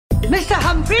Mr.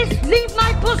 Humphries, leave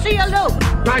my pussy alone.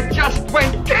 I just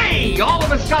went gay all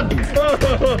of a sudden.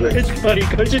 It's funny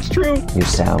because it's true. You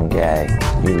sound gay.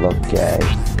 You look gay.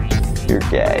 You're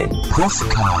gay.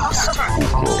 Puffcast.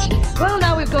 Well,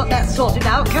 now we've got that sorted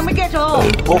out, can we get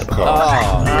on?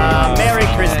 Merry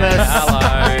Christmas.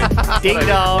 Hello. Ding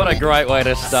dong. What a great way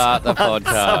to start the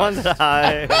podcast. Someone's at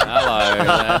home. Hello.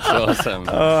 That's awesome.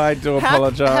 Oh, I do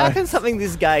apologise. How can something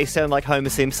this gay sound like Homer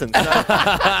Simpson?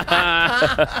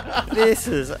 This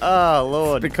is, oh,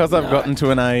 Lord. Because I've gotten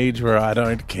to an age where I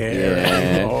don't care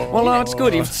anymore. Well, no, it's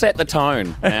good. You've set the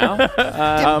tone now.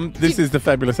 This is the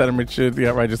fabulous Adam Richard, the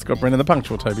outrageous Scott Brennan, the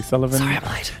punctual Toby Sullivan. Sorry, I'm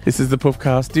late. This is the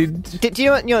Puffcast. Do you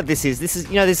know what this is? This is,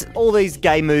 there's all these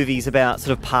gay movies about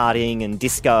sort of partying and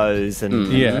discos and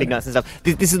big nights and stuff.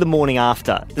 This is the morning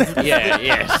after. This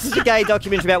is a gay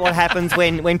documentary about what happens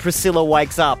when Priscilla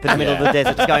wakes up in the middle of the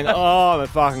desert just going, oh, I'm a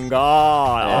fucking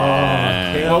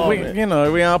god. Well,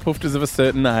 we are poofters of a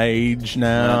certain age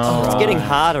now. It's getting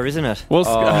harder, isn't it? Well,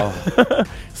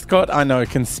 Scott, I know,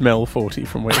 can smell 40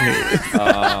 from where he is.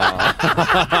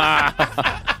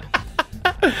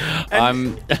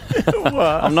 I'm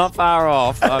not far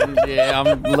off. I'm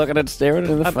looking at staring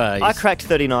in the face. I cracked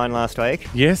 39 last week.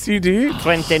 Yes, you did.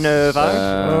 29.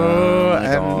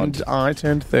 And I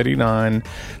turned 39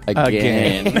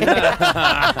 again.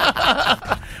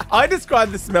 I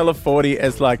describe the smell of 40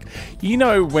 as like,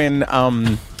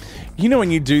 when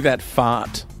you do that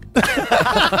fart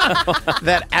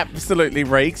that absolutely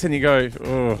reeks and you go,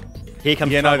 oh. Here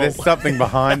comes trouble. There's something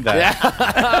behind that.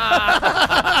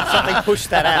 Something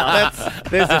pushed that out.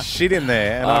 There's a shit in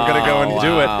there, and I've got to go and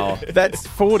do it. That's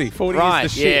 40. 40 right,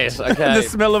 is the shit. Yes, okay. The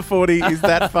smell of 40 is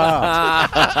that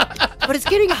fart. But it's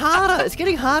getting harder. It's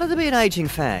getting harder to be an ageing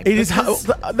fag. It is. The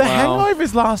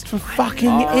hangovers last for fucking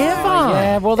ever.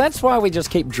 Yeah, well, that's why we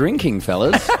just keep drinking,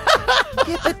 fellas.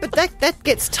 Yeah, but that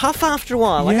gets tough after a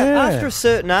while. Like after a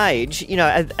certain age,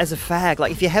 as a fag,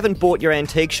 like if you haven't bought your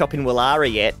antique shop in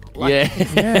Willara yet,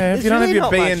 if you don't have your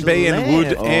B&B in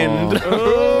Wood End.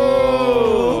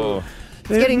 Oh.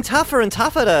 It's getting tougher and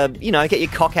tougher to, get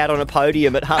your cock out on a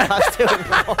podium at 2:30 in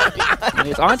the morning.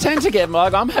 Yes, I tend to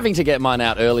I'm having to get mine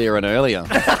out earlier and earlier.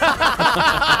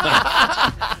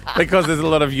 Because there's a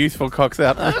lot of youthful cocks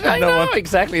out there. I know,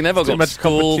 exactly. Never got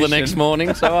school the next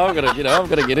morning, so I've got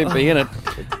to get it, be in it.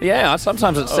 Yeah,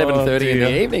 sometimes at 7:30 in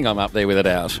the evening I'm up there with it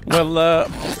out. Well,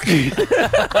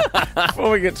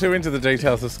 before we get too into the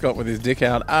details of Scott with his dick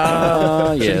out,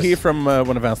 should hear from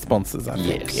one of our sponsors, I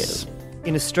think. Yes.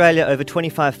 In Australia, over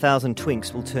 25,000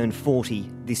 twinks will turn 40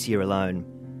 this year alone.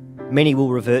 Many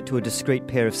will revert to a discreet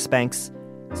pair of Spanx.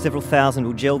 Several thousand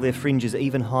will gel their fringes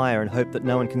even higher and hope that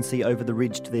no one can see over the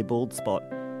ridge to their bald spot.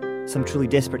 Some truly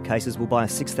desperate cases will buy a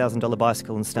 $6,000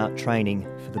 bicycle and start training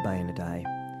for the Bay in a day.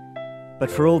 But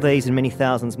for all these and many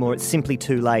thousands more, it's simply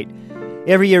too late.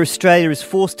 Every year Australia is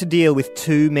forced to deal with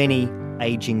too many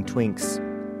ageing twinks.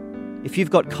 If you've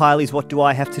got Kylie's What Do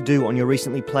I Have to Do on your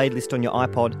recently played list on your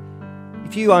iPod,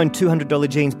 if you own $200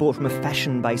 jeans bought from a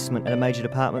fashion basement at a major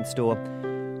department store,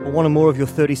 or one or more of your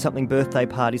 30-something birthday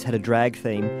parties had a drag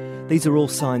theme, these are all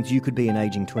signs you could be an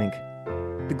ageing twink.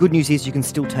 The good news is you can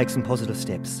still take some positive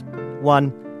steps.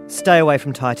 1. Stay away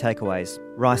from Thai takeaways.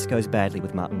 Rice goes badly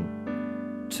with mutton.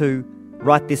 2.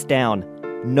 Write this down.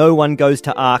 No one goes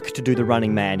to Ark to do the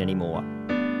Running Man anymore.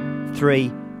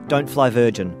 3. Don't fly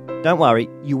Virgin. Don't worry,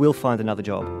 you will find another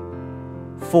job.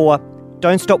 4.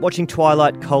 Don't stop watching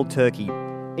Twilight cold turkey.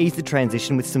 Ease the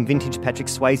transition with some vintage Patrick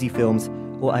Swayze films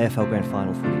or AFL Grand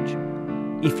Final footage.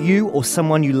 If you or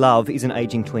someone you love is an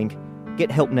ageing twink, get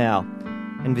help now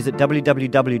and visit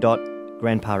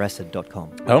www.grandparacid.com.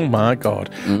 Oh my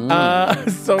God.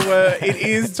 So it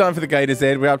is time for the Gay to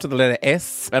Z. We're up to the letter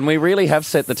S. And we really have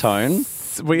set the tone.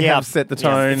 We have set the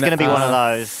tone. It's going to be one of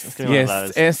those. It's going to be one of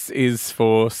those. S is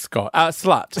for Scott.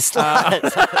 Slut. It's all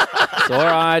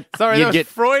right. Sorry, that was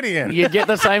Freudian. You get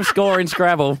the same score in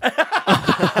Scrabble.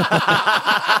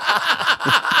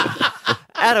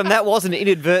 Adam, that was an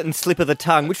inadvertent slip of the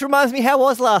tongue, which reminds me, how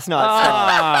was last night?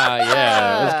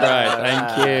 Yeah, it was great.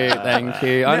 Thank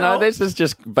you. I know this is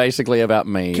just basically about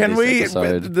me. Can we?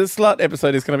 Episode. The slut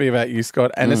episode is going to be about you,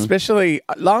 Scott, and especially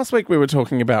last week we were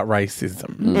talking about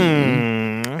racism,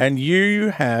 and you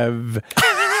have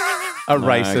a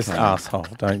racist asshole,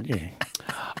 don't you?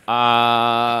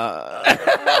 Are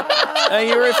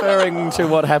you referring to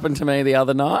what happened to me the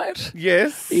other night?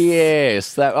 Yes.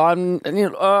 Yes. That I'm.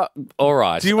 All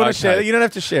right. Do you want to share it? You don't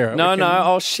have to share it. No,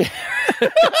 I'll share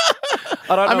it.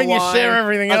 I don't know mean, why. you share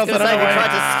everything else. I was going to say, we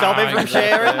tried to stop him from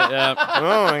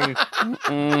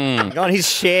sharing. On his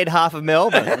shared half of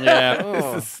Melbourne. Yeah.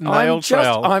 It's a snail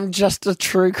trail. I'm just a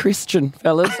true Christian,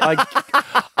 fellas.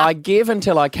 I give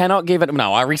until I cannot give it.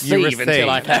 No, I receive until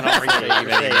I cannot receive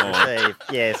anymore.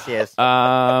 Yes.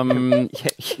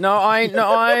 No,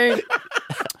 I.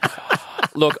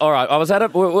 Look, all right. I was at a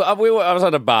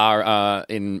bar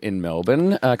in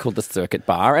Melbourne called the Circuit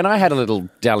Bar, and I had a little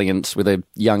dalliance with a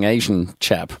young Asian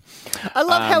chap. I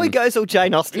love how he goes all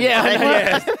Jane Austen. Yeah, I know,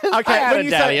 yeah. Okay, I had when a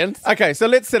you say- dalliance. okay, so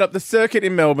let's set up. The Circuit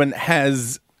in Melbourne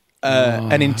has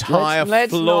an entire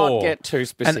Let's floor. not get too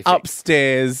specific. And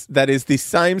upstairs that is the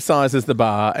same size as the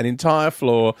bar, an entire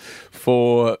floor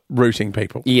for rooting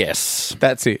people. Yes.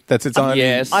 That's it. That's its own.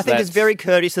 Yes. I think it's that's- very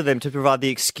courteous of them to provide the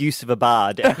excuse of a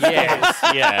bar. Yes,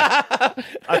 yeah.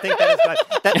 I think that is great.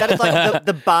 That is like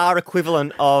the bar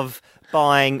equivalent of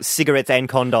buying cigarettes and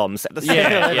condoms.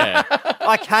 Yeah.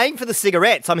 I came for the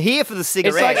cigarettes. I'm here for the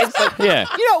cigarettes. Yeah.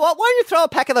 You know what? Why don't you throw a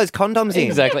pack of those condoms in?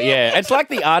 Exactly, yeah. It's like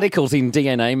the articles in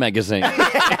DNA magazine.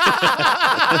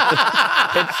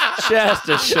 It's just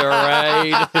a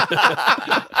charade.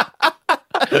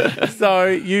 So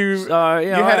you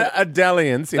had a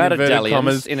dalliance in Had a inverted dalliance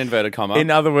commas. in inverted comma. In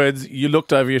other words, you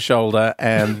looked over your shoulder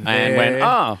and and went,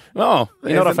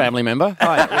 you're not a family member.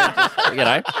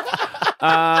 Hi,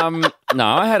 no,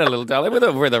 I had a little dally with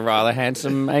a rather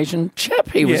handsome Asian chap.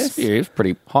 He was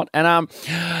pretty hot, and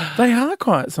they are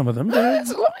quite some of them.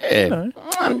 And,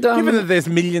 given that there's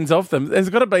millions of them, there's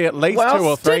got to be at least 2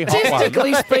 or 3 hot ones.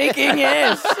 Statistically speaking,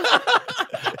 yes,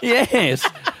 yes.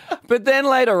 But then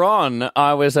later on,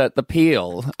 I was at the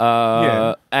Peel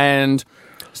and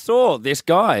saw this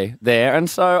guy there, and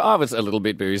so I was a little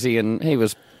bit boozy, and he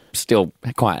was still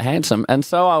quite handsome, and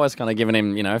so I was kind of giving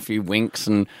him, a few winks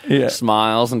and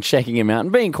smiles and checking him out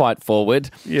and being quite forward.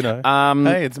 Hey,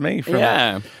 it's me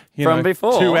from from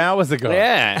before 2 hours ago.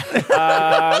 Yeah. So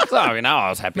I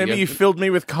was happy. Maybe you filled me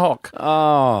with cock.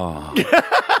 Oh,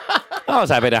 I was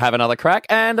happy to have another crack,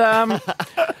 and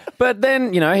but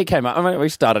then he came up. I mean, we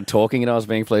started talking, and I was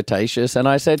being flirtatious, and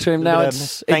I said to him, "Now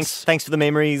thanks for the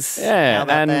memories." Yeah, How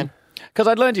about that? because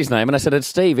I'd learned his name, and I said, "It's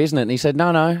Steve, isn't it?" And he said,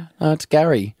 "No, it's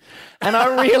Gary." And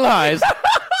I realised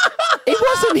it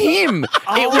wasn't him.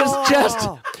 It was just.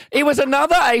 It was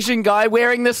another Asian guy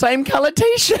wearing the same colour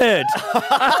T-shirt. And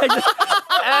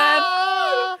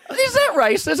is that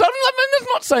racist? I'm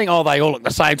not saying, they all look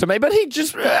the same to me, but he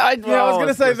just... I was going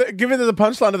to say, that given that the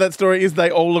punchline of that story is they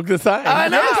all look the same. I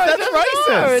know, Yes, that's racist.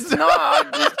 No, it's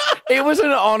not. It was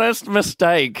an honest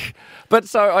mistake. But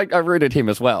so I rooted him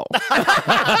as well. You fucked him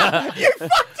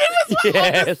as well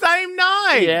on the same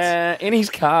night. Yeah, in his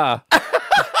car.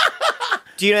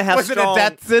 Do you know how Was strong? it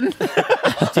a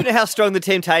Datsun? Do you know how strong the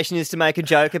temptation is to make a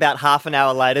joke about half an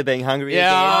hour later being hungry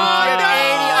again? Do you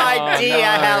have any idea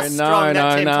how strong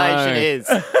that temptation is?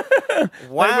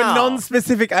 Wow. They were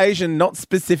non-specific Asian, not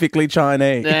specifically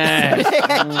Chinese.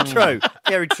 True.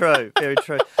 Very true. Very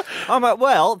true. I'm like,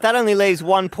 well, that only leaves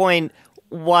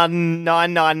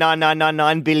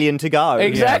 1.1999999 billion to go.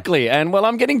 Exactly. Yeah. And,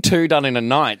 I'm getting 2 done in a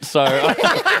night, so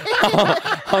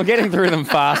I'm getting through them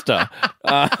faster.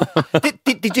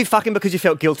 Did you fuck him because you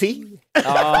felt guilty?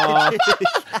 No, Did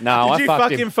you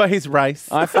fuck him for his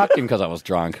race? I fucked him because I was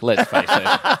drunk, let's face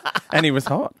it. And he was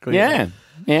hot. Clearly.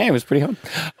 Yeah, it was pretty hot.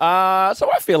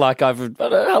 So I feel like I've...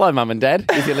 hello, Mum and Dad,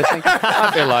 if you're listening.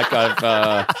 I feel like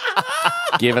I've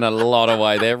given a lot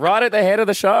away there, right at the head of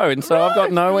the show, and so I've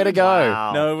got nowhere to go.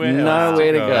 Wow.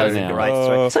 Nowhere to go now. Great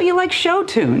story. So you like show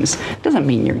tunes. Doesn't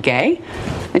mean you're gay.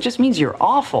 It just means you're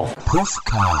awful.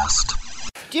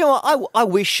 Do you know what? I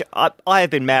wish I have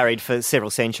been married for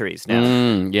several centuries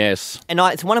now. Yes. And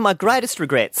it's one of my greatest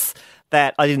regrets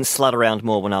that I didn't slut around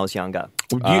more when I was younger.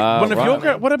 What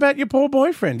about your poor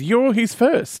boyfriend? You're his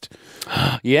first.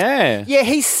 Yeah. Yeah,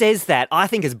 he says that. I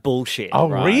think it's bullshit. Oh,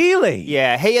 really?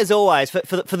 Yeah, he has always, for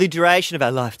the duration of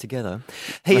our life together,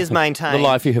 he has maintained... The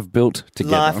life you have built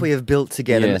together. Life we have built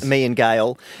together, Yes. me and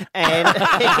Gail. And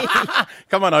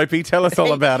Come on, Opie, tell us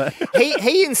all about it.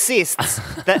 he insists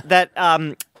that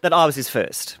I was his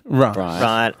first.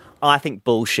 Right. I think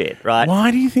bullshit, right?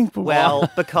 Why do you think? Well,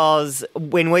 because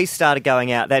when we started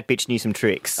going out, that bitch knew some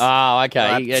tricks. Oh,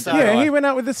 okay. Right, so- Yeah, he went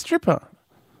out with a stripper.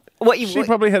 She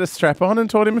probably had a strap on and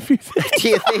taught him a few things. Do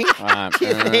you think? Do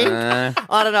you think?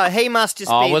 I don't know. He must just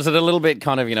be... was it a little bit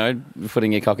kind of,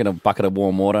 putting your cock in a bucket of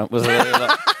warm water? Was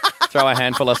it throw a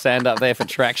handful of sand up there for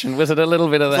traction? Was it a little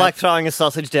bit of that? It's like throwing a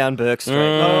sausage down Burke Street.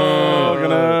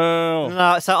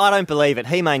 No, so I don't believe it.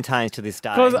 He maintains to this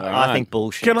day. I think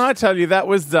bullshit. Can I tell you, that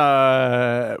was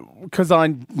because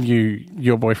I knew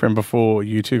your boyfriend before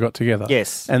you two got together.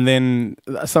 Yes. And then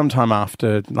sometime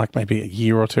after, like maybe a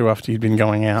year or two after you'd been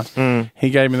going out, he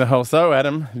gave me the whole, so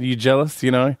Adam, are you jealous?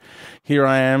 Here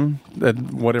I am, at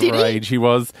whatever age he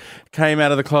was, came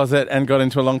out of the closet and got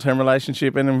into a long-term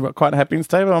relationship and I'm quite happy and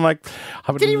stable. I'm like,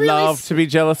 I would love to be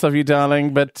jealous of you,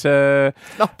 darling, but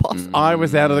Not possible. I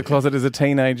was out of the closet as a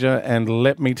teenager, and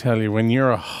let me tell you, when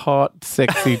you're a hot,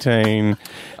 sexy teen,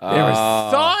 there is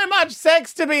so much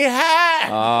sex to be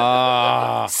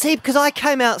had. See, because I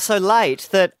came out so late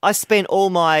that I spent all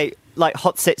my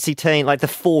hot sexy teen, the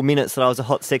 4 minutes that I was a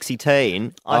hot sexy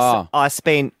teen, I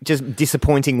spent just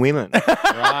disappointing women.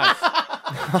 Right.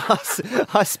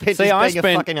 I spent being a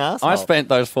fucking asshole. I spent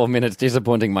those 4 minutes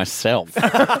disappointing myself.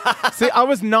 See, I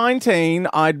was 19.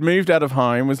 I'd moved out of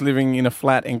home, was living in a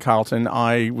flat in Carlton.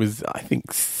 I was, I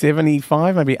think,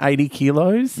 75, maybe 80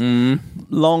 kilos.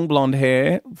 Long blonde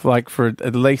hair, for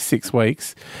at least 6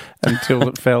 weeks until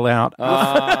it fell out.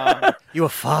 You were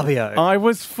Fabio. I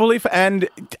was fully... and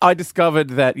I discovered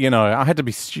that, I had to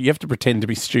be... you have to pretend to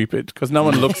be stupid because no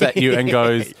one looks at you and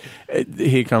goes,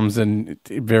 here comes a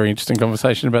very interesting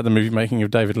conversation about the movie making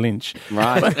of David Lynch.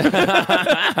 Right.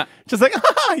 Just like,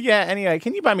 yeah, anyway,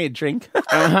 can you buy me a drink?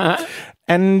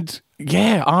 And,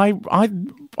 yeah,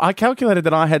 I calculated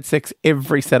that I had sex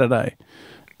every Saturday.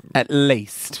 At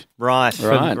least. Right. For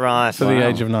the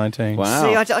age of 19. Wow.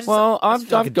 See,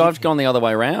 I've gone the other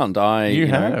way around. You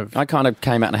have. I kind of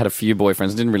came out and had a few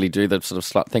boyfriends. Didn't really do the sort of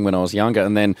slut thing when I was younger,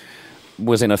 and then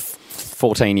was in a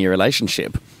 14-year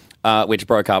relationship, which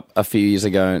broke up a few years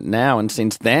ago now. And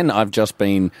since then, I've just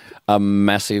been a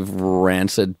massive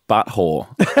rancid butt whore.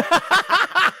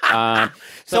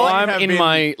 So I'm in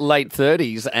my late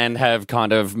 30s and have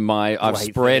kind of I've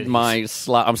spread 30s. my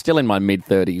slut. I'm still in my mid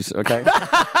 30s. Okay.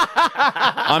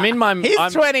 I'm in my. He's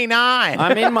 29.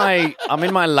 I'm in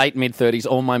my late mid 30s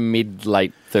or my mid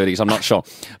late 30s. I'm not sure,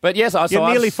 but yes, You're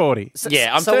nearly 40.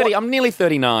 Yeah, I'm 30. I'm nearly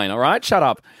 39. All right, shut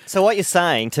up. So what you're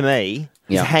saying to me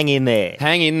is hang in there.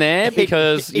 Hang in there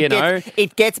because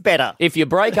it gets better. if you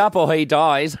break up or he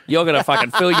dies, you're gonna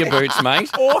fucking fill your boots, mate.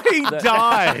 Or he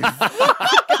dies.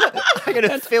 I'm going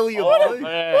to fill you.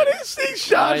 What is he,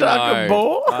 Shah I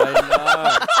know.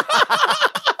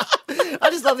 I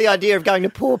just love the idea of going to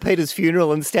poor Peter's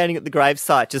funeral and standing at the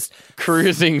gravesite, just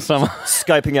Cruising someone.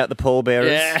 scoping out the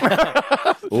pallbearers.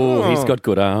 Yeah. Oh, he's got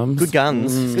good arms. Good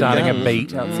guns. Good Starting guns. a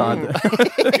beat outside.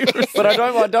 But I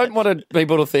don't want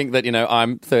people to think that,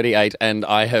 I'm 38 and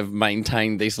I have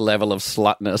maintained this level of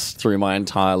slutness through my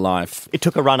entire life. It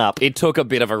took a run up. It took a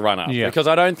bit of a run up Yeah. because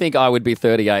I don't think I would be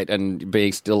 38 and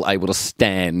be still able to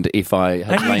stand if I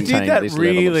had And you maintained did that this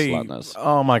really, level of slutness.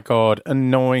 oh my God,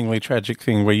 annoyingly tragic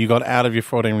thing where you got out of your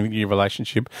 14-year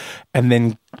relationship and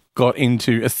then got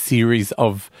into a series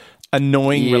of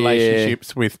annoying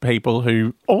relationships with people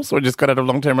who also just got out of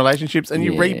long-term relationships and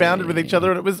you rebounded with each other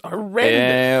and it was horrendous.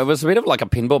 Yeah, it was a bit of like a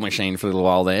pinball machine for a little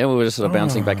while there. We were just sort of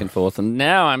bouncing back and forth, and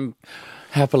now I'm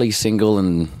happily single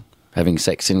and having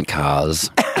sex in cars.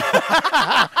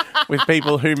 With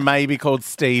people who may be called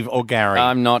Steve or Gary.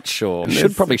 I'm not sure.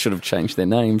 Probably should have changed their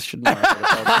names, shouldn't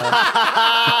I?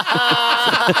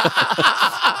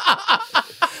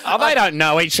 Oh, they don't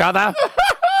know each other.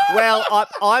 Well,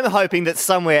 I'm hoping that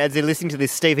somewhere, as they're listening to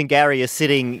this, Steve and Gary are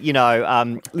sitting,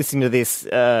 listening to this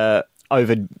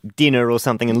over dinner or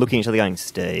something and looking at each other going,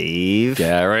 Steve.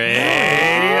 Gary.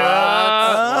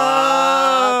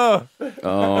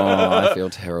 Oh, I feel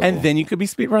terrible. And then you could be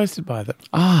spit roasted by them.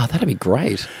 that'd be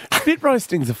great. Spit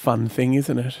roasting's a fun thing,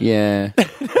 isn't it? Yeah.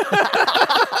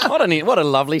 What a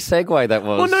lovely segue that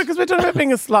was. Well, no, because we're talking about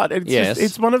being a slut. It's Yes.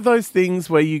 it's one of those things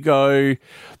where you go,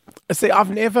 see, I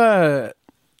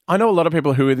know a lot of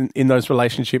people who are in those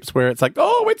relationships where it's like,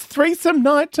 oh, it's threesome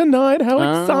night tonight. How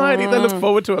exciting. They look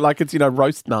forward to it like it's,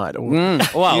 roast night or,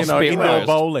 Well, spit indoor roast.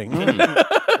 bowling.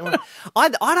 I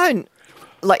don't,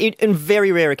 in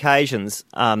very rare occasions,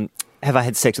 have I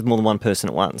had sex with more than one person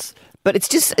at once. But it's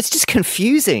just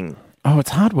confusing. Oh,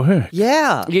 it's hard work.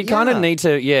 Yeah. You kind of need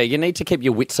to, you need to keep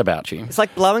your wits about you. It's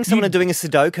like blowing someone and doing a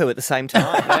Sudoku at the same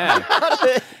time.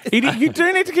 Yeah. You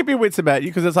do need to keep your wits about you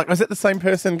because it's like, is it the same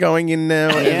person going in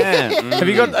now? Yeah.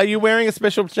 Are you wearing a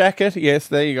special jacket? Yes,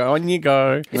 there you go. On you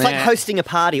go. It's like hosting a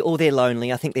party. Oh, they're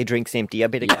lonely. I think their drink's empty. I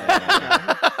better go.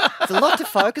 It's a lot to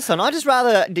focus on. I'd just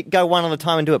rather go one at a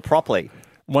time and do it properly.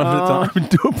 One at a time and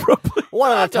do it properly.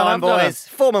 One at a time, I've done boys.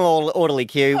 Form an orderly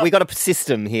queue. We got a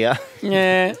system here.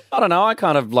 Yeah. I don't know. I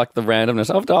kind of like the randomness.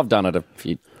 I've done it a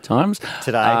few times.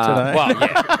 Today. Well,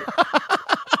 yeah.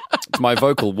 It's my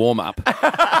vocal warm-up.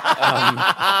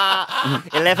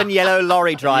 11 yellow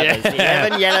lorry drivers. Yeah.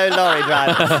 11 yellow lorry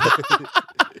drivers.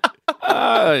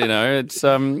 It's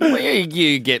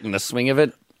you get in the swing of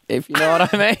it, if you know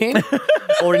what I mean.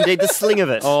 Or indeed the sling of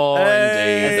it. Oh,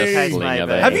 Hey. indeed, the Case sling may of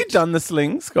be. it. Have you done the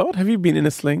sling, Scott? Have you been in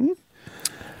a sling?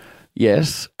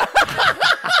 Yes. You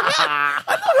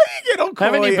get little coy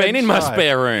Haven't you been and in my shy.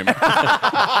 spare room?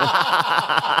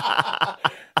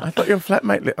 I thought your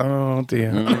flatmate. Oh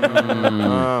dear.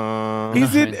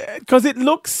 Is it because it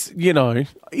looks,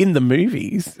 in the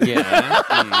movies?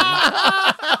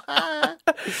 Yeah.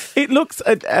 It looks,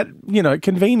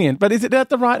 convenient. But is it at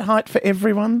the right height for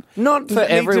everyone? Not Does for it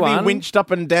need everyone. to be winched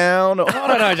up and down? Or? I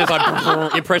don't know, just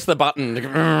like you press the button.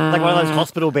 Like one of those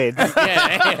hospital beds.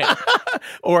 Yeah.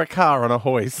 Or a car on a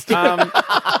hoist.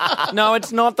 No,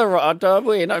 it's not the right.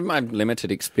 My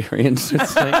limited experience.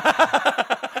 It's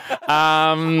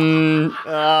Oh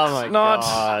my not-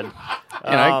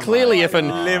 god. clearly if an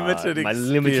limited my experience.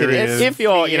 limited if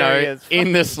you're, experience.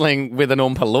 in the sling with an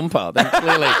Oompa Loompa, then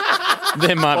clearly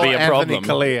there might be Or a Anthony problem.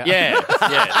 Kalia. Yeah.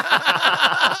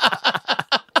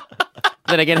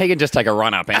 Then again, he can just take a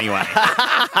run up anyway.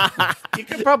 You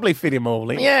could probably fit him all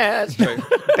in. Yeah, that's true.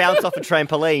 Bounce off a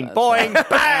trampoline. Boing,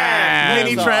 bang!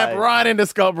 Mini trap right into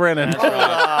Scott Brennan.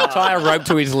 Tie a rope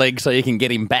to his leg so you can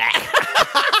get him back.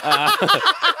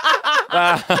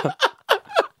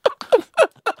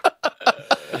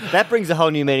 That brings a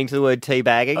whole new meaning to the word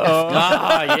teabagging.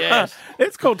 Yes.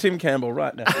 Let's call Tim Campbell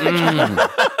right now.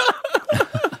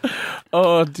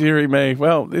 Oh, dearie me.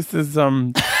 Well, this is this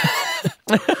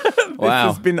Wow.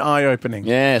 has been eye-opening.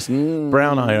 Yes.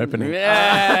 Brown eye-opening.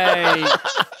 Yay.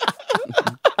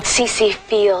 Cece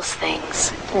feels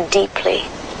things deeply.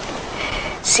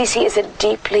 Cece is a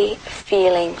deeply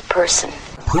feeling person.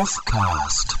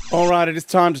 All right, it is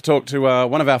time to talk to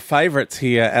one of our favourites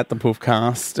here at the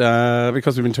Poofcast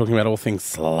because we've been talking about all things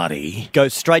slutty. Go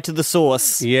straight to the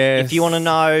source. Yes. If you want to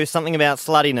know something about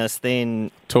sluttiness,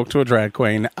 then Talk to a drag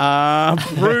queen.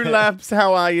 Brew Laps,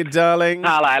 how are you, darling?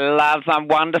 Hello, loves. I'm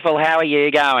wonderful. How are you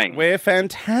going? We're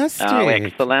fantastic. Oh,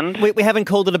 excellent. we haven't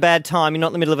called it a bad time. You're not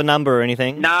in the middle of a number or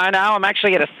anything. No, I'm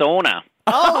actually at a sauna.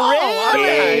 Oh,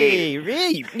 really?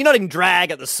 Really? You're not in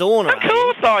drag at the sauna, Of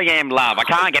course I am, love. I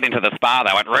can't get into the spa,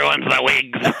 though. It ruins the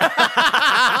wigs.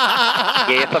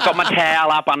 Yes, I've got my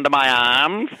towel up under my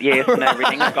arms. Yes, and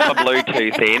everything. I've got my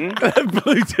Bluetooth in.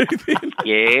 Bluetooth in.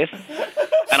 Yes.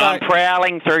 And I'm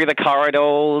prowling through the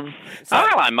corridors. Oh,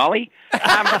 hello, Molly.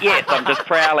 Yes, I'm just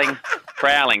prowling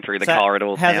through the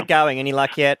corridors How's now. it going? Any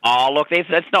luck yet? Oh, look,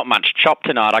 it's not much chop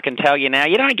tonight, I can tell you now.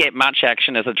 You don't get much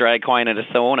action as a drag queen at a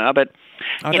sauna, but,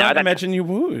 I you know... don't imagine you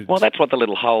would. Well, that's what the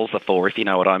little holes are for, if you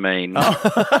know what I mean.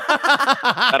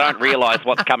 I don't realise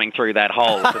what's coming through that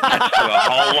hole. It's attached to a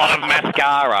whole lot of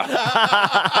mascara.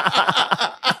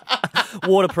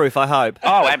 Waterproof, I hope.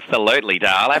 Oh, absolutely,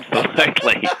 Dale,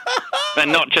 absolutely.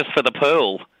 And not just for the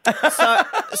pool.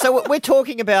 So we're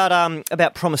talking about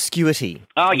promiscuity.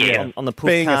 Oh, yeah. On the Poofcast.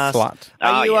 Being a slut.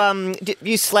 Are you yeah. do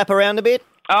you slap around a bit?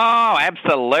 Oh,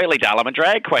 absolutely, Dale. I'm a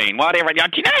drag queen. Whatever. Do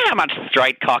you know how much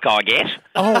straight cock I get?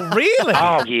 Oh, really?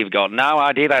 Oh, you've got no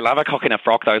idea. They love a cock in a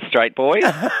frock, those straight boys.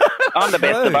 I'm the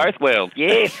best of both worlds.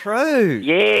 Yes. True.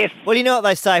 Yes. Well, you know what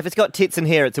they say. If it's got tits and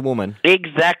hair, it's a woman.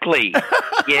 Exactly.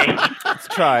 Yes. It's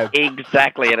true.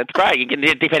 Exactly, and it's great. You can,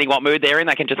 depending what mood they're in,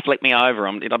 they can just flip me over.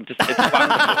 It's wonderful.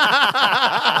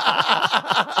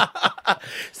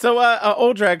 So are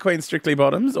all drag queens strictly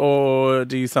bottoms, or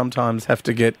do you sometimes have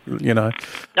to get,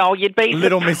 Oh, you'd be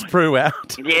Little Miss Prue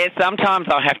out? Yeah, sometimes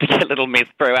I have to get Little Miss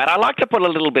Prue out. I like to put a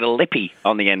little bit of lippy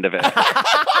on the end of it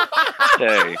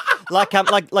too.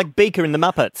 Like Beaker in the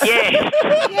Muppets. Yes.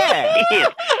 Yeah.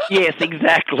 Yes,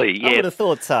 exactly. I Yes. would have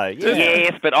thought so. Yeah.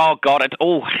 Yes, but oh god,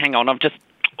 hang on,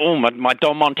 my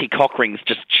Don Monte cock ring's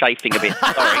just chafing a bit.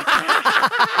 Sorry.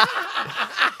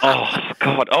 Oh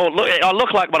god. Oh look, I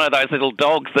look like one of those little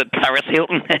dogs that Paris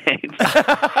Hilton has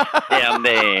down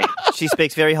there. She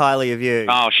speaks very highly of you.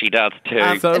 Oh, she does too.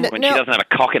 When she doesn't have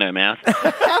a cock in her mouth.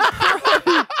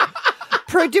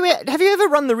 Prue, have you ever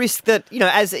run the risk that,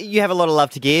 as you have a lot of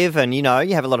love to give and, you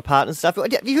have a lot of partners and stuff,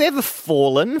 have you ever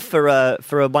fallen for a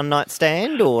one-night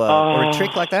stand or a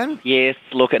trick like that? Yes,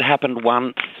 look, it happened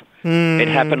once. It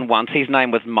happened once. His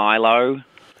name was Milo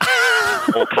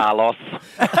or Carlos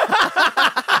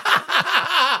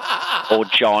or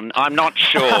John. I'm not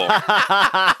sure.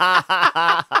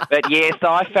 But yes,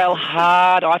 I fell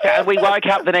hard. We woke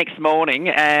up the next morning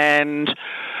and...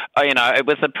 it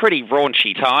was a pretty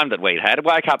raunchy time that we'd had. I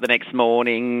woke up the next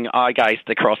morning, I gazed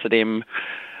across at him,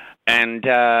 and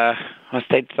I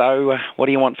said, so, what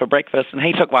do you want for breakfast? And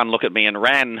he took one look at me and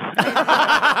ran.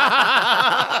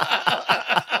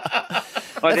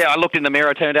 I looked in the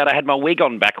mirror, turned out I had my wig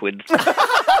on backwards.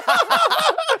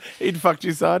 He'd fucked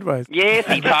you sideways. Yes,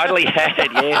 he totally had,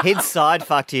 yes. He'd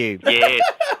side-fucked you. Yes.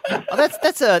 Oh,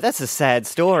 that's a sad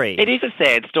story. It is a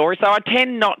sad story, so I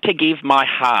tend not to give my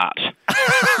heart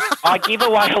I give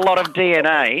away a lot of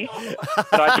DNA,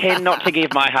 but I tend not to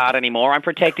give my heart anymore. I'm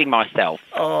protecting myself.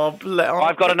 Oh,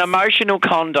 I've got an emotional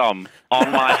condom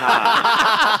on my heart.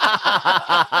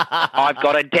 I've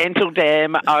got a dental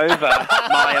dam over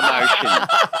my emotions.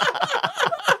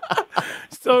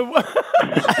 So,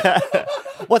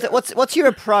 what's your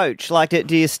approach? Like,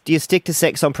 do you stick to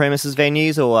sex on premises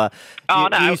venues, or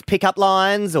do you use pickup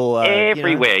lines, or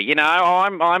everywhere?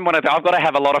 I'm one of. I've got to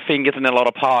have a lot of fingers and a lot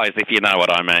of pies, if you know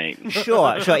what I mean.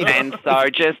 Sure. And so,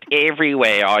 just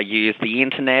everywhere, I use the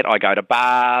internet. I go to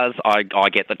bars. I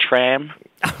get the tram.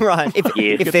 Right.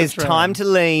 If there's time to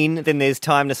lean, then there's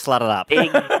time to slut it up.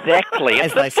 Exactly.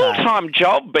 It's a full-time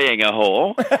job being a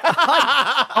whore.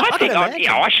 I think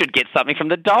I should get something from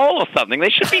the dole or something. There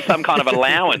should be some kind of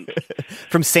allowance.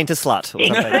 From centre slut or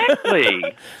something.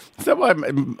 Exactly. Is that why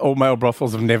all male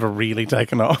brothels have never really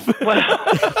taken off? Well,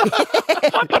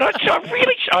 but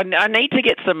I need to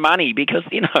get some money because,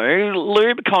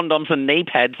 lube condoms and knee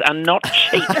pads are not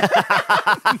cheap.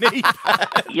 Knee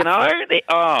pads.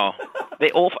 They're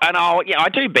awful. And I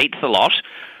do beats a lot.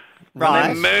 Right.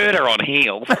 And they're murder on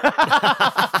heels.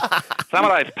 Some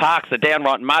of those parks are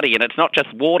downright muddy, and it's not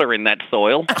just water in that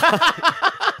soil.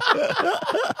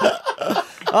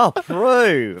 Oh,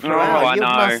 Prue. I know. It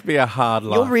must be a hard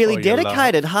life. You're really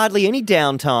dedicated. Hardly any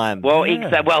downtime. Well,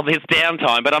 well, there's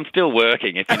downtime, but I'm still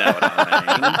working, if you know what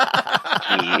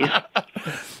I mean. Yes.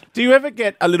 Do you ever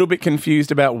get a little bit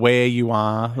confused about where you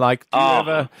are? Like, do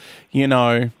you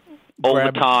ever, all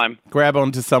the time. Grab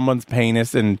onto someone's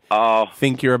penis and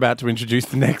think you're about to introduce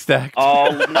the next act? Oh,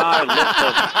 no, listen.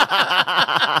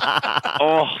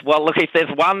 Well, look, if there's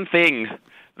one thing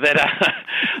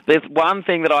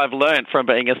that I've learnt from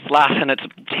being a slut, and it's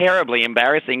terribly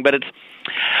embarrassing, but it's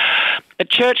a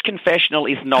church confessional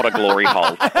is not a glory hole.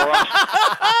 All right?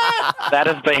 That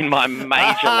has been my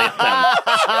major lesson.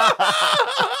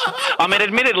 I mean,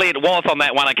 admittedly, it was on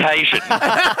that one occasion.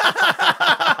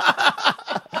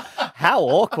 How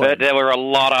awkward. But there were a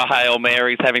lot of Hail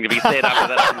Marys having to be said after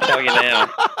that, I can tell you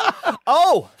now.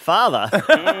 Oh, Father.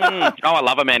 I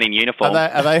love a man in uniform.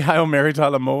 Are they Hail Mary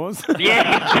Tyler Moores? Yes.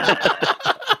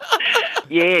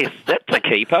 Yes, that's a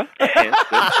keeper. Yes.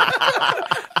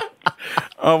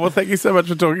 Oh, well, thank you so much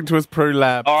for talking to us, Prue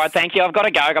Labs. All right, thank you. I've got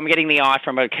to go. I'm getting the eye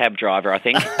from a cab driver, I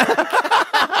think. I've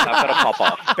got to pop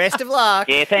off. Best of luck.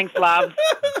 Yeah, thanks, love.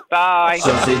 Bye.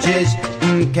 Sausages,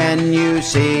 can you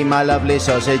see my lovely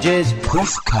sausages?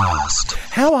 Poofcast.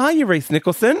 How are you, Reese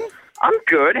Nicholson? I'm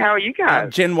good. How are you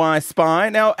guys? Gen Y Spy.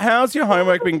 Now, how's your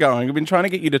homework been going? We've been trying to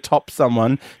get you to top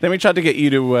someone. Then we tried to get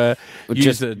you to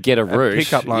get a route.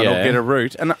 Pickup line or get a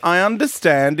route. And I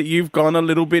understand that you've gone a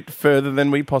little bit further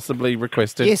than we possibly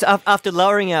requested. Yes, after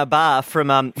lowering our bar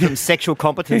from sexual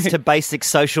competence to basic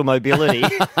social mobility.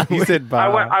 You said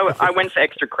bar. I went for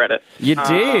extra credit. You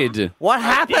did? What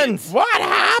happened? What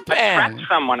happened?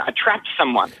 I trapped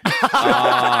someone.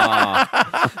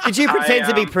 Did you pretend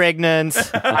to be pregnant?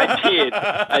 I did.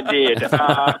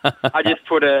 I just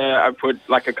put a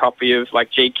copy of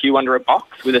GQ under a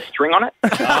box with a string on it,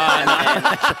 and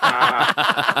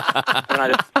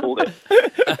I just pulled it.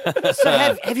 So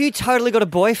have you totally got a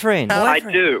boyfriend? I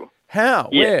do. How?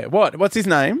 Yeah. Where? What's his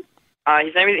name?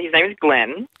 His name is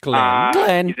Glenn.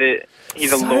 Glenn.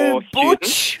 He's a law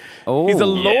student. Oh, he's a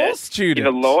law student.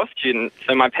 He's a law student.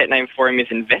 So my pet name for him is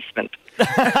Investment.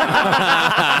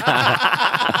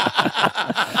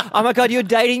 Oh my God, you're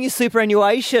dating your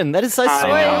superannuation. That is so sweet.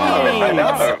 I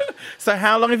know. So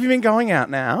how long have you been going out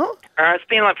now? It's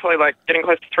been probably getting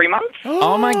close to 3 months.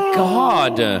 Oh my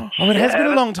God. Oh, it has been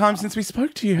a long time since we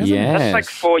spoke to you, hasn't it? That's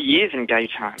 4 years in gay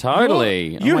time.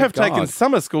 Totally. You have taken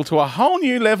summer school to a whole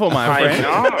new level, my friend.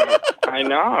 I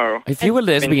know. If you were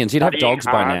lesbians, you'd have dogs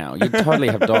by now. You'd totally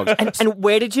have dogs. And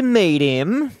where did you meet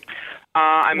him?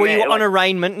 Were you on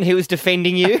arraignment and he was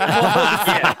defending you?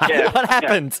 What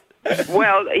happened?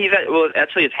 Well,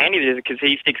 actually, it's handy because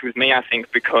he sticks with me, I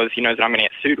think, because he knows that I'm going to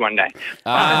get sued one day.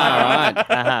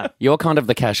 Right. You're kind of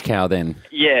the cash cow then.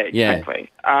 Yeah,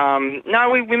 exactly. No,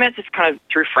 we met just kind of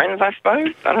through friends, I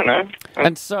suppose. I don't know.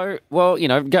 And so,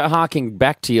 harking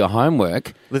back to your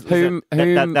homework,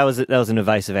 that was an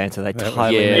evasive answer. They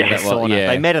totally met at the sauna.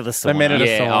 They met at the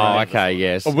sauna. Oh, okay,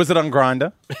 yes. Or was it on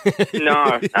Grindr?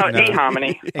 No,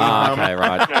 eHarmony. Okay,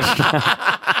 right.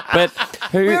 But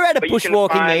we were at a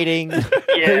bushwalking meeting.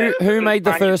 Yeah. Who made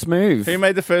the first move? Who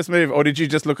made the first move? Or did you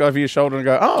just look over your shoulder and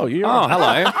go, oh, you're... Oh,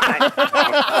 hello.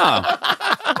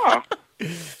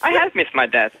 I have missed my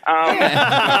dad.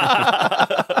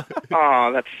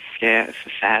 Oh, that's it's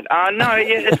sad. No,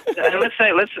 yeah. Let's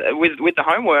say with the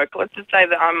homework. Let's just say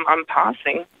that I'm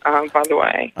passing. By the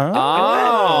way.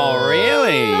 Oh,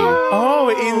 really? Oh,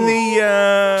 in the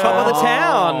Top of the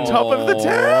town. Top of the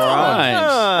town.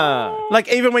 Right.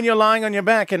 Like even when you're lying on your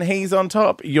back and he's on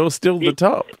top, you're still the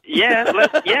top. Yeah,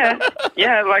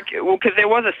 like, well, because there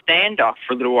was a standoff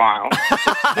for a little while.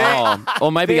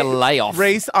 Or maybe a layoff.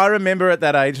 Reese, I remember at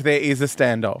that age there is a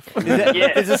standoff.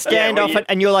 There's a standoff,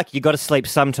 and you're like, you got to sleep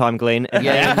sometime, Glenn. And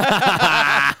then,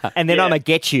 and then I'm gonna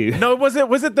get you. No, was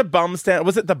it the bum stand?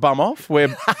 Was it the bum off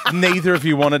where neither of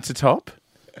you wanted to top?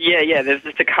 Yeah. There's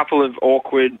just a couple of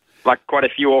awkward, like quite a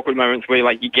few awkward moments where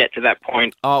like you get to that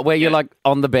point. Oh, where you're like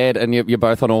on the bed and you're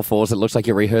both on all fours. It looks like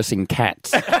you're rehearsing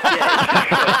Cats.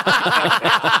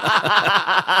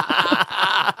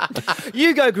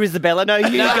 You go, Grisabella. No,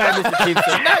 you go, Mr.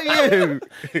 Gibson. No, you.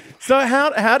 So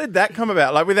how did that come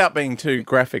about? Like without being too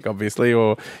graphic, obviously,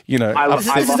 or this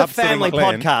is a family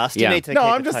podcast. Yeah. You need to no, keep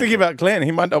I'm it just touching. thinking about Glenn.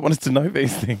 He might not want us to know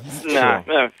these things.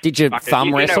 No. Did you Fuck it.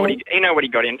 thumb wrestle? You know what he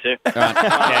got into. So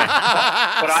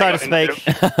to speak.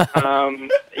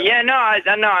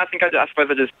 I think I suppose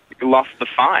I just lost the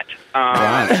fight.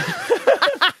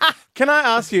 Can I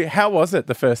ask you, how was it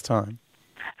the first time?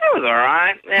 It was all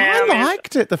right. Yeah, I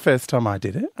liked it the first time I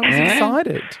did it. I was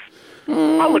excited.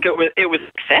 Oh, look, it was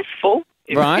successful.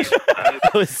 Right.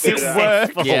 It was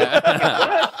successful.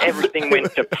 Yeah. Everything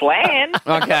went to plan.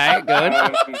 Okay, good.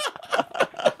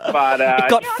 But It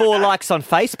got 4 likes on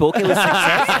Facebook. It was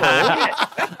successful.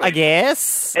 I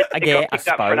guess. It got picked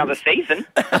up for another season.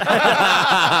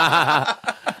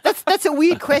 That's a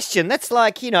weird question. That's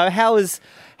like,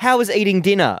 how was eating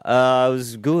dinner? It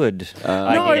was good.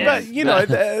 But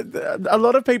a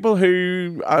lot of people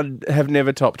who have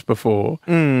never topped before,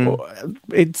 I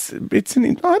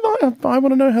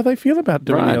want to know how they feel about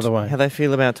doing the other way. How they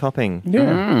feel about topping.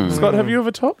 Yeah. Scott, have you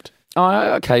ever topped?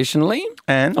 Occasionally.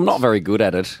 And? I'm not very good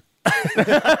at it.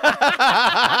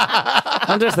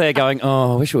 I'm just there going,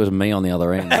 I wish it was me on the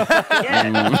other end.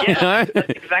 Yeah, that's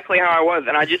exactly how I was.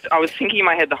 And I was thinking in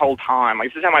my head the whole time, like,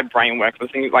 this is how my brain works. I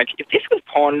was thinking, like, if this was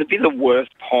porn, it'd be the worst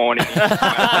porn.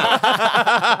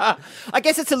 I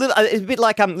guess it's a bit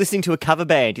like listening to a cover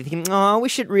band. You're thinking, I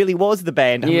wish it really was the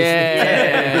band.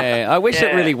 I wish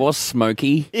it really was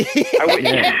Smokey.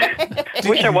 I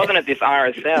wish I wasn't at this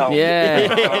RSL.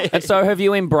 Yeah. And so have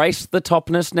you embraced the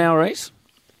topness now, Reese?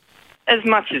 As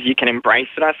much as you can embrace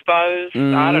it, I suppose.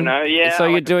 I don't know, yeah. So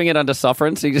you're doing it under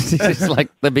sufferance? It's like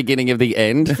the beginning of the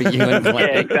end for you and Glenn?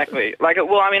 Yeah, exactly. Like,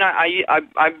 well, I mean,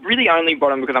 I really only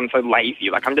bottom because I'm so lazy.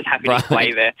 Like, I'm just happy to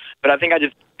play there. But I think I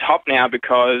just top now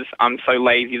because I'm so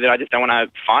lazy that I just don't want to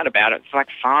fight about it. It's like,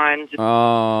 fine.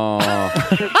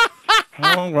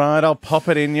 All right, I'll pop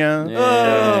it in you. Yeah.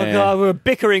 Oh, God, we were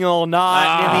bickering all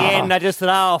night. And in the end, I just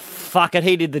thought, fuck it.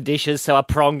 He did the dishes, so I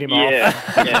pronged him off.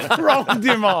 Yeah. Pronged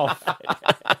him off.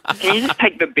 Can you just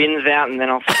take the bins out and then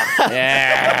I'll...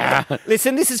 Yeah.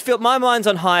 Listen, this is Phil. My mind's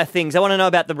on higher things. I want to know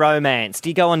about the romance. Do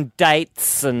you go on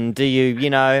dates and do you,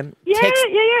 text?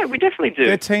 Yeah, we definitely do.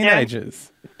 They're teenagers.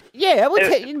 Yeah,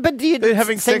 but do you... They're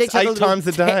having send sex each other 8 times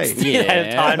a day. You don't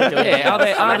have time to do it.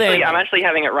 I'm actually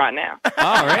having it right now.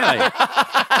 Oh, really?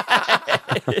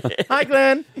 Hi,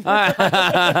 Glenn.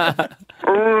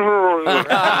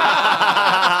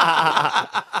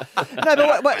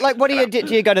 No, but what do you do?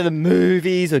 Do you go to the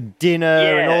movies or dinner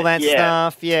and all that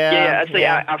stuff? Yeah, actually,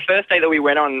 our first date that we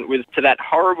went on was to that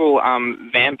horrible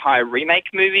vampire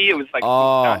remake movie. It was like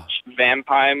a Dutch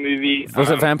vampire movie.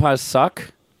 Was it Vampires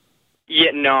Suck?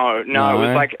 Yeah, no. It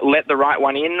was like Let the Right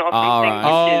One In or something.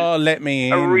 Right. Let Me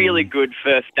In. A really good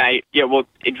first date. Yeah, well,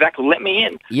 exactly. Let me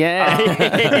in. Yeah.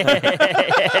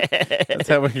 That's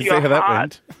how we can see how that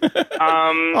went. But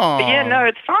yeah, no,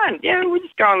 it's fine. Yeah, we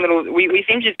just go on little... We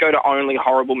seem to just go to only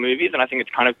horrible movies, and I think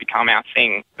it's kind of become our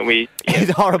thing. And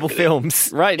horrible films.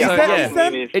 Right.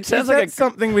 It sounds like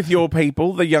something with your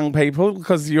people, the young people,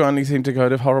 because you only seem to go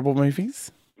to horrible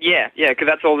movies. Yeah, because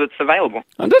that's all that's available.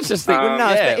 I'm just thinking,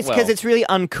 it's because it's really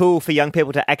uncool for young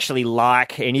people to actually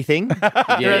like anything.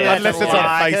 Unless it's on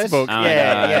Facebook.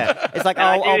 Yeah. It's like,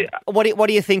 what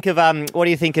do you think of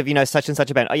such and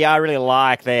such a band? Oh, yeah, I really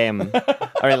like them. I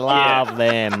really love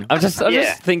them. I just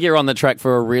think you're on the track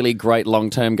for a really great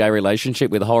long-term gay relationship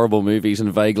with horrible movies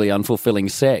and vaguely unfulfilling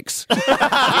sex.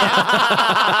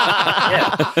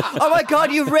 Oh my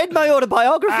God, you've read my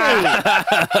autobiography.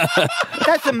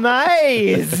 That's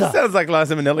amazing. Sounds like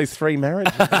Liza Minnelli's 3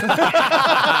 marriages.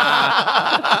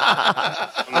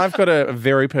 I've got a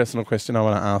very personal question I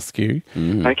want to ask you.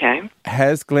 Okay.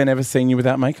 Has Glenn ever seen you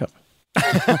without makeup?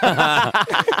 I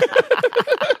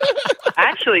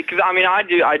actually, because I mean, I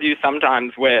do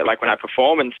sometimes wear like when I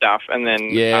perform and stuff, and then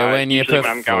when you usually when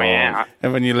I'm going out.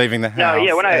 And when you're leaving the house. No,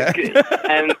 yeah, when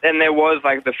and there was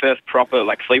like the first proper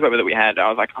like sleepover that we had. I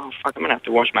was like, oh fuck, I'm gonna have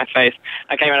to wash my face.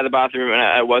 I came out of the bathroom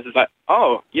and it was just like,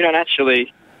 oh, you don't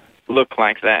actually look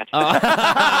like that.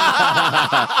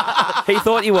 He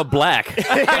thought you were black.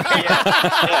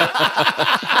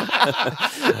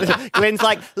 Gwen's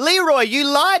like, Leroy, you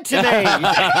lied to me.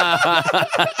 I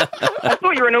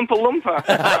thought you were an Oompa Loompa.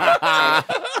 I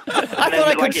thought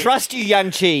I could trust you,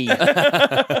 young Chi.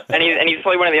 and he's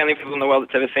probably one of the only people in the world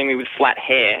that's ever seen me with flat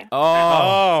hair.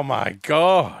 Oh my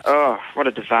God. Oh, what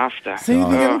a disaster. See, the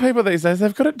young people these days,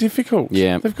 they've got it difficult.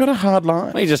 Yeah. They've got a hard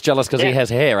life. He's just jealous because he has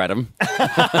hair, Adam.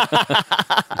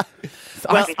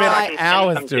 I spent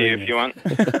hours doing if you want.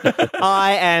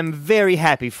 I am very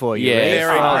happy for you. Yeah, Reece.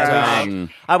 very well done.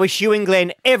 I wish you and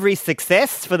Glenn every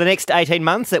success for the next 18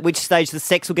 months, at which stage the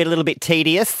sex will get a little bit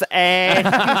tedious. And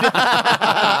that's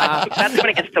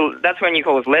when you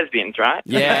call us lesbians, right?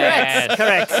 Yes.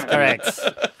 Correct.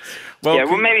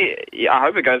 Well, maybe. I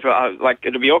hope it goes well. Like,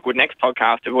 it'll be awkward next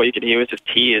podcast if all you could hear was just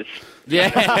tears. Yeah.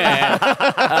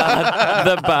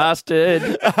 The bastard.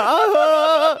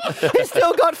 He's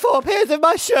still got 4 pairs of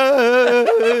my shoes.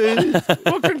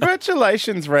 Well,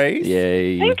 congratulations, Reece.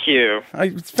 Yay. Thank you.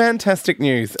 It's fantastic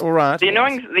news. All right. The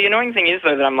annoying thing is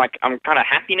though that I'm kind of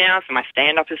happy now, so my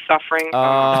stand-up is suffering.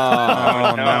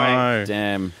 Oh, no.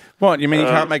 Damn. What, you mean you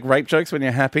can't make rape jokes when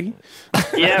you're happy?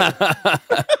 Yeah.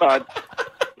 But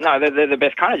no, they're the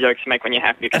best kind of jokes to make when you're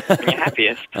happy, when you're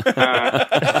happiest.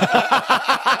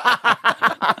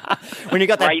 When you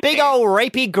got that big old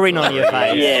rapey grin on your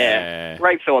face. Yeah.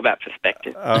 Rape's all about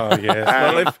perspective. Oh, yes.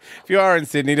 Well, if you are in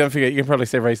Sydney, don't forget, you can probably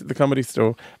see Reece at the Comedy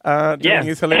Store doing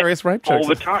his hilarious rape jokes. All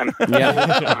the time.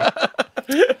 Yeah.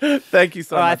 Thank you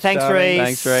so All right, much, thanks, darling. Reece.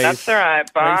 Thanks, Reece. That's all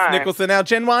right. Bye. Reece Nicholson, our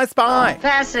Gen Y spy.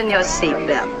 Fasten your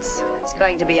seatbelts. It's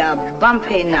going to be a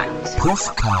bumpy night.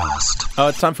 Poofcast. Oh,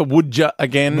 it's time for Would Ya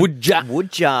again. Would ya?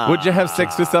 Would ya? Would you have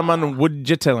sex with someone? Would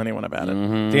you tell anyone about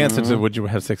it? The answer to would you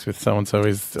have sex with so-and-so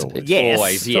is always Yes.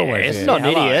 Always, It's always, yes. yeah. Not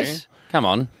an Hello. idiot. Come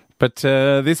on. But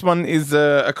this one is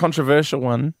a controversial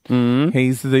one.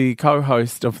 He's the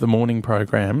co-host of the morning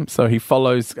program, so he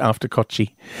follows after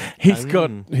Kochi. He has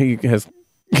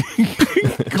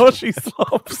Kochi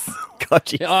slops.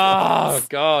 Kochi. Oh,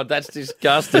 God, that's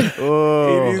disgusting. It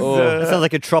is, That sounds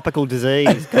like a tropical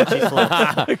disease. Kochi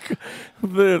slop.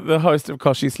 the host of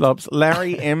Kochi Slops,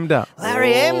 Larry Emder.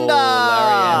 Larry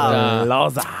Emder.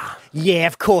 Loza. Yeah,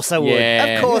 of course I would. Yeah.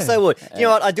 Of course I would. You know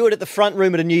what? I do it at the front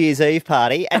room at a New Year's Eve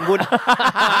party and and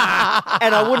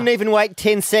I wouldn't even wait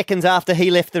 10 seconds after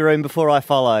he left the room before I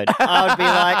followed. I would be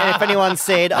like, and if anyone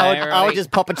said, I would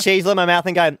just pop a cheese in my mouth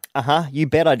and go, you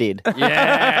bet I did.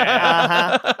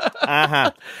 Yeah.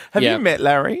 Have you met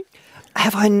Larry?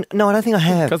 Have I? No, I don't think I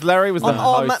have. Because Larry was the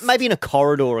host. Maybe in a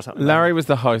corridor or something. Larry was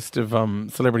the host of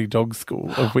Celebrity Dog School,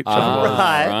 of which I was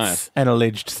Right. an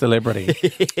alleged celebrity,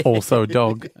 also a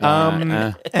dog.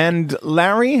 And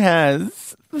Larry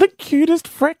has the cutest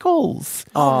freckles.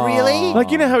 Oh, really? Like,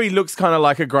 you know how he looks kind of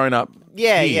like a grown-up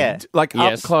Yeah, kid? yeah. Like,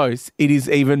 Yes. up close, it is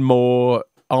even more,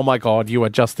 oh, my God, you are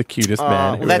just the cutest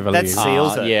man who well, ever that lived.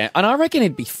 seals it. Yeah, and I reckon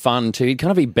he'd be fun too. He'd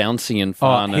kind of be bouncy and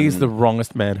fun. He's and the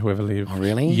wrongest man who ever lived. Oh,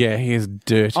 really? Yeah, he is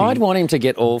dirty. I'd want him to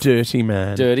get all dirty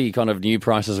man. dirty, kind of new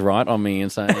prices right on me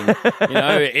and saying,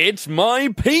 it's my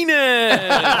penis.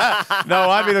 No,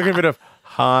 I'd be looking a bit of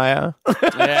higher,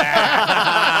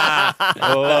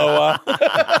 lower.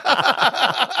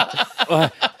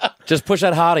 Just push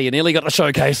that harder. You nearly got the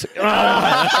showcase.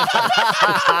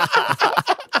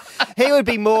 He would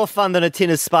be more fun than a tin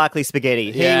of sparkly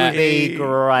spaghetti. He would be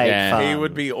great fun. He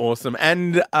would be awesome.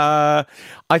 And I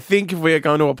think if we are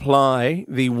going to apply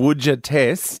the would ya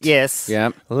test, yes,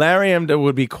 Larry Emder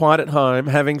would be quite at home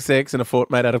having sex in a fort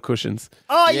made out of cushions.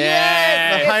 Oh, The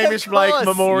yes, Hamish Blake course.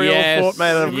 Memorial Fort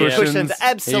made out of cushions. Cushions,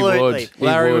 absolutely.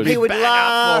 Larry would He be would bang up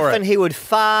laugh for it. and he would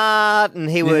fart and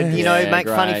he would, make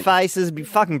funny great. faces. It'd be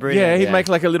fucking brilliant. Yeah, he'd make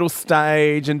like a little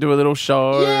stage and do a little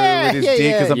show with his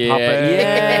dick as a puppet.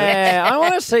 Yeah, I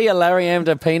want to see a Larry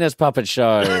Emder penis puppet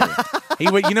show. He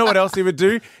would, you know what else he would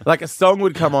do? Like a song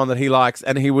would come on that he likes,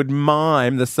 and he would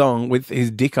mime the song with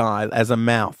his dick eye as a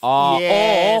mouth.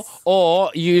 Or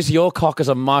use your cock as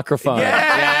a microphone.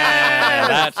 Yeah,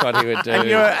 that's what he would do.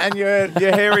 And your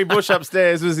hairy bush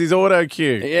upstairs was his auto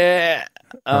cue. Yeah.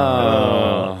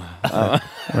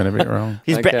 Went a bit wrong.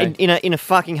 He's Okay. in a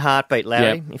fucking heartbeat,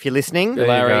 Larry. Yep. If you're listening, There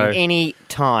you Larry. go. any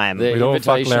time. The We'd all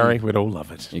fuck invitation. Larry. We'd all love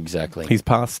it. Exactly. He's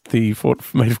passed the fort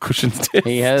made of cushions test.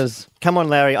 He has. Come on,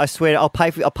 Larry. I swear, I'll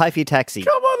pay for your taxi.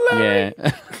 Come on, Larry.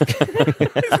 Yeah.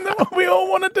 Isn't that what we all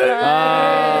want to do?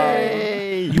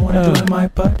 Hey. wanna do in my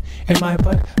butt,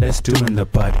 let's do in the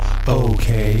butt,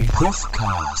 okay.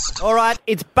 Puffcast. All right,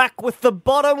 it's back with the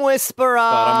Bottom Whisperer.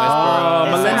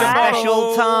 Bottom Whisperer. It's Melinda a special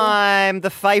Bottle. time, the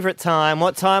favourite time.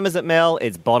 What time is it, Mel?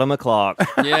 It's bottom o'clock.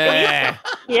 Yeah.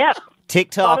 Yep.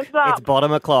 TikTok, Bottoms up. it's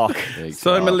bottom o'clock.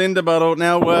 So, Melinda Bottle.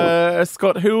 Now,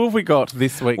 Scott, who have we got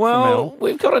this week for Well, Mel?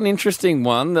 we've got an interesting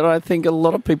one that I think a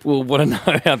lot of people will want to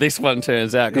know how this one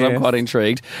turns out because I'm Yes. quite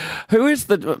intrigued. Who is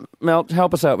the... Mel,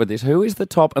 help us out with this. Who is the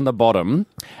top and the bottom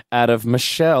out of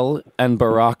Michelle and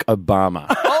Barack Obama?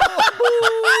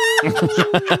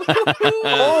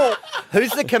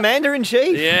 Who's the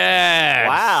commander-in-chief? Yeah.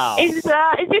 Wow. Is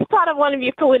this part of one of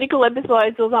your political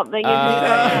episodes or something?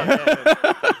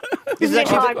 This is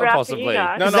actually, highbrow for you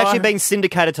guys? this is actually being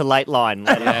syndicated to Lateline.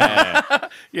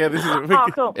 Yeah, this is Oh,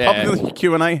 cool. pop the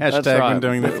Q&A hashtag That's right. when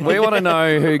doing this. We want to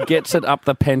know who gets it up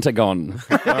the Pentagon.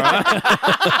 All right?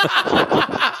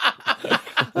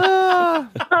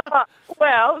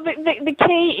 Well, the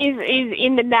key is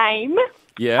in the name.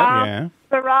 Yeah.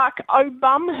 Barack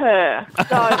Obama her.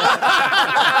 So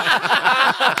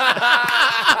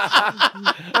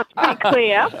that's pretty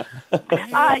clear.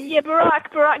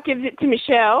 Barack gives it to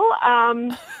Michelle.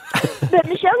 But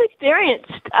Michelle's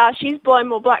experienced. She's blown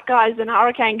more black guys than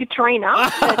Hurricane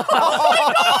Katrina.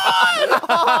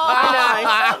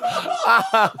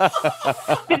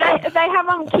 But, they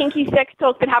have kinky sex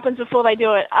talk that happens before they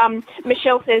do it.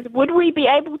 Michelle says, "Would we be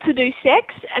able to do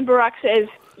sex?" And Barack says,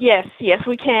 Yes,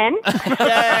 we can. Yay,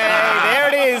 there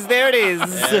it is. There it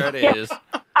is.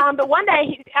 But one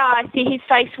day, his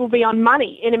face will be on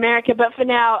money in America, but for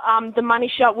now, the money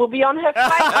shot will be on her face.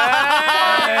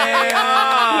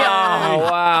 Oh,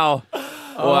 wow.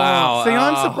 Wow. See,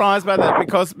 I'm surprised by that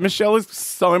because Michelle is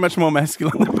so much more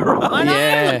masculine than Barack.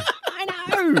 Yeah. I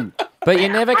know. But you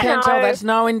never can tell. That's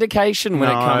no indication when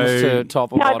it comes to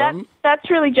top or No, bottom. that's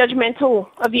really judgmental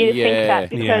of you to think that,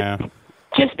 because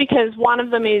just because one of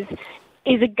them is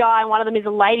a guy and one of them is a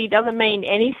lady doesn't mean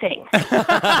anything.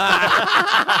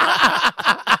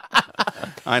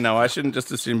 I know. I shouldn't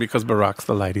just assume because Barack's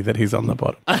the lady that he's on the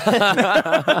bottom.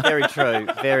 Very true.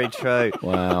 Very true.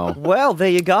 Wow. Well, there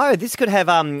you go. This could have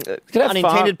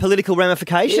unintended political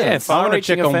ramifications. Yeah, I want to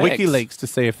check on effects. WikiLeaks to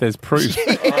see if there's proof.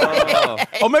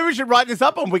 Or maybe we should write this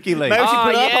up on WikiLeaks. Maybe we should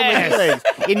put it up on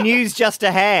WikiLeaks. In news just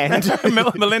a hand.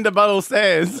 Melinda Buttle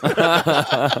says.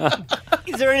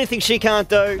 Is there anything she can't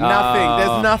do? Nothing.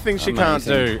 There's nothing she can't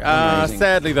do. Amazing.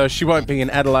 Sadly, though, she won't be in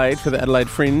Adelaide for the Adelaide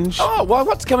Fringe. Oh, well,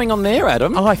 what's going on there,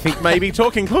 Adam? I think maybe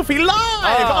Talking Puffy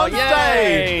live on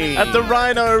stage at the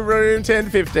Rhino Room,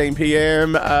 10:15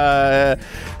 p.m.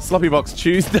 Sloppy Box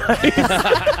Tuesdays,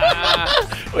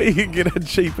 where you can get a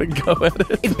cheap and go at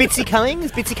it. Is Bitsy coming?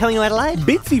 Is Bitsy coming to Adelaide?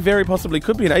 Bitsy very possibly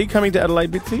could be. Are you coming to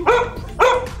Adelaide, Bitsy?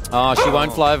 Oh, she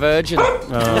won't fly Virgin.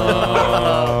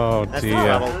 Oh, That's the dear.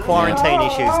 trouble. Quarantine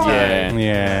issues too.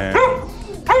 Yeah.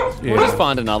 We'll just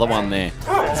find another one there.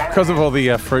 It's because of all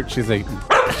the fruit she's eaten.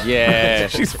 Yeah.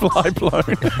 She's fly blown.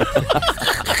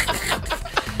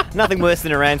 Nothing worse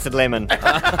than a rancid lemon.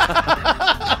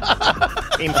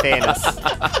 In fairness.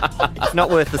 It's not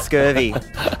worth the scurvy.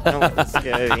 Not worth the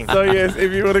scurvy. So, yes,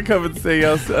 if you want to come and see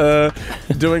us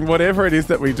doing whatever it is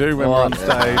that we do when we're on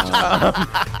stage.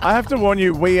 I have to warn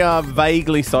you, we are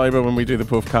vaguely sober when we do the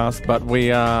Puffcast, but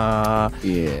we are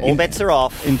All bets are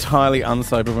off. entirely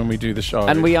unsober when we do the show.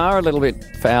 And we are a little bit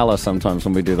fouler sometimes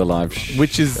when we do the live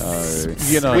Which is,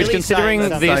 you know... Which, considering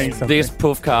saying something. this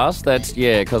Puffcast, that's,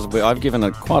 because I've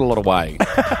given quite a lot away.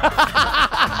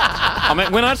 I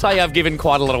mean, when I say I've given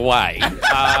quite a lot away,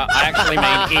 I actually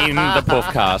mean in the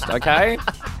Puffcast, okay?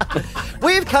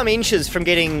 We've come inches from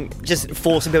just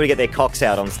forcing people to get their cocks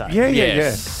out on stage.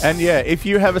 Yeah. And if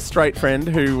you have a straight friend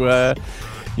who,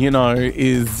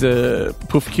 is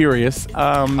puff curious,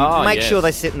 make sure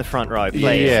they sit in the front row,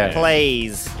 please. Yeah.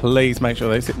 Please make sure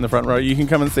they sit in the front row. You can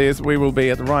come and see us. We will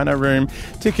be at the Rhino Room.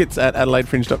 Tickets at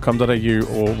adelaidefringe.com.au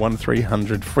or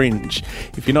 1300 Fringe.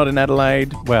 If you're not in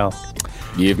Adelaide, well...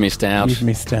 You've missed out. You've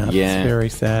missed out. Yeah. It's very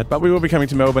sad. But we will be coming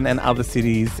to Melbourne and other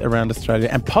cities around Australia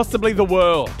and possibly the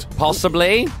world.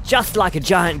 Possibly. Just like a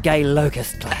giant gay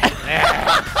locust cloud.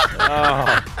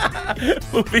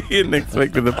 We'll be here next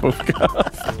week with the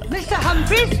Puffcast. Mr.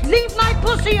 Humphries, leave my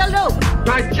pussy alone.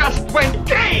 I just went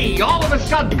gay all of a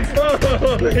sudden.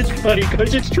 It's funny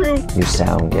because it's true. You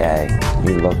sound gay.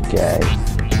 You look gay.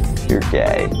 You're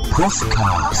gay.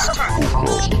 Puffcast.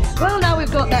 Well, now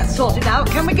we've got that sorted out,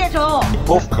 can we get on?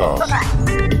 Puffcast.